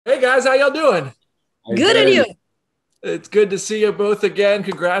guys. How y'all doing? Good on you. It's good to see you both again.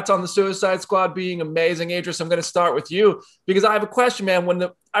 Congrats on the Suicide Squad being amazing. Idris, I'm going to start with you because I have a question, man.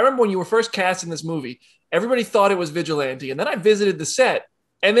 I remember when you were first cast in this movie, everybody thought it was Vigilante. And then I visited the set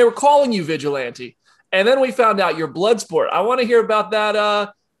and they were calling you Vigilante. And then we found out you're Bloodsport. I want to hear about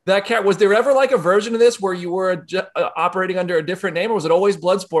that character. Was there ever like a version of this where you were operating under a different name, or was it always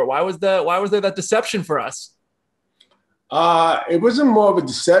Bloodsport? Why was there that deception for us? It wasn't more of a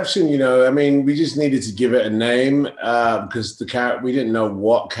deception, you know. I mean, we just needed to give it a name because we didn't know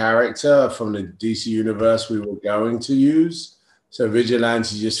what character from the DC universe we were going to use. So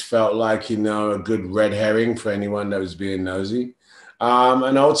Vigilante just felt like, you know, a good red herring for anyone that was being nosy.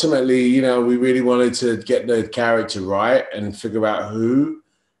 And ultimately, you know, we really wanted to get the character right and figure out who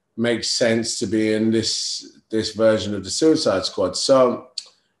makes sense to be in this version of the Suicide Squad. So,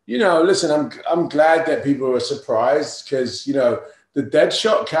 you know, listen, I'm glad that people were surprised because, you know, the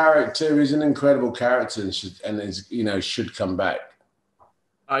Deadshot character is an incredible character and should come back.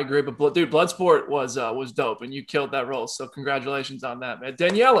 I agree, but dude, Bloodsport was dope, and you killed that role. So congratulations on that, man.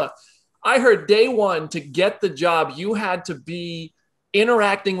 Daniela, I heard day one to get the job, you had to be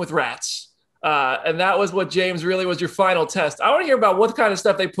interacting with rats, and that was what James really was your final test. I want to hear about what kind of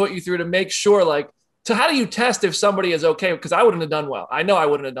stuff they put you through to make sure, like. So how do you test if somebody is okay? Because I wouldn't have done well. I know I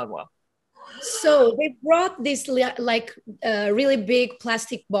wouldn't have done well. So they brought this like really big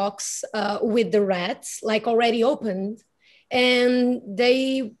plastic box with the rats, like already opened. And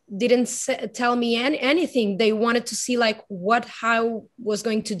they didn't tell me anything. They wanted to see like how was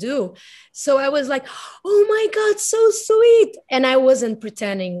going to do. So I was like, oh my God, so sweet. And I wasn't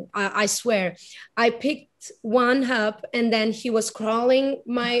pretending, I swear. I picked one up and then he was crawling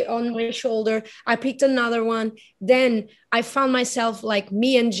on my shoulder. I picked another one. Then I found myself like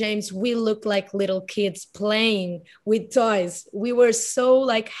me and James, we looked like little kids playing with toys. We were so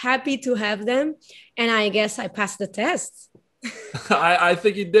like happy to have them. And I guess I passed the test. I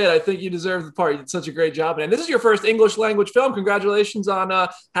think you did. I think you deserve the part. You did such a great job. And this is your first English language film. Congratulations on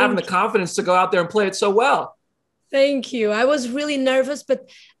having the confidence to go out there and play it so well. Thank you. I was really nervous,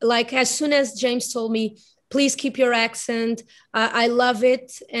 but like as soon as James told me, please keep your accent, I love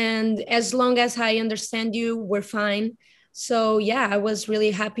it. And as long as I understand you, we're fine. So yeah, I was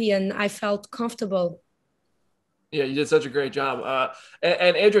really happy and I felt comfortable. Yeah, you did such a great job.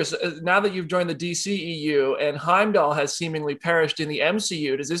 And Idris, now that you've joined the DCEU and Heimdall has seemingly perished in the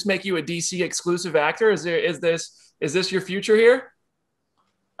MCU, does this make you a DC exclusive actor? Is this your future here?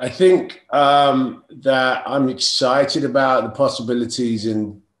 I think that I'm excited about the possibilities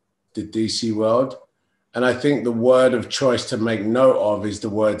in the DC world. And I think the word of choice to make note of is the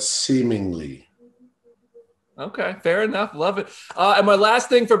word seemingly. Okay, fair enough. Love it. And my last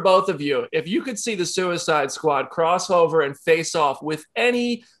thing for both of you, if you could see the Suicide Squad cross over and face off with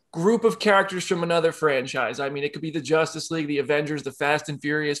any group of characters from another franchise, I mean, it could be the Justice League, the Avengers, the Fast and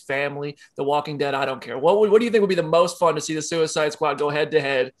Furious family, the Walking Dead, I don't care. What do you think would be the most fun to see the Suicide Squad go head to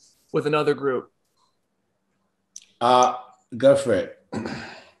head with another group? Go for it.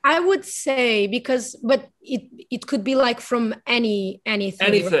 I would say but it could be like from anything.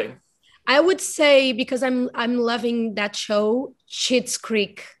 Anything. Right? I would say because I'm loving that show, Schitt's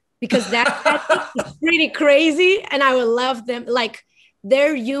Creek, because that is pretty crazy, and I would love them. Like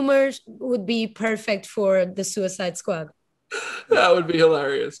their humor would be perfect for the Suicide Squad. That would be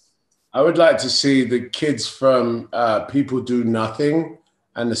hilarious. I would like to see the kids from People Do Nothing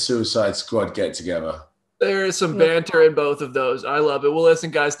and the Suicide Squad get together. There is some banter in both of those. I love it. Well,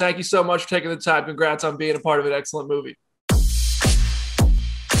 listen, guys, thank you so much for taking the time. Congrats on being a part of an excellent movie.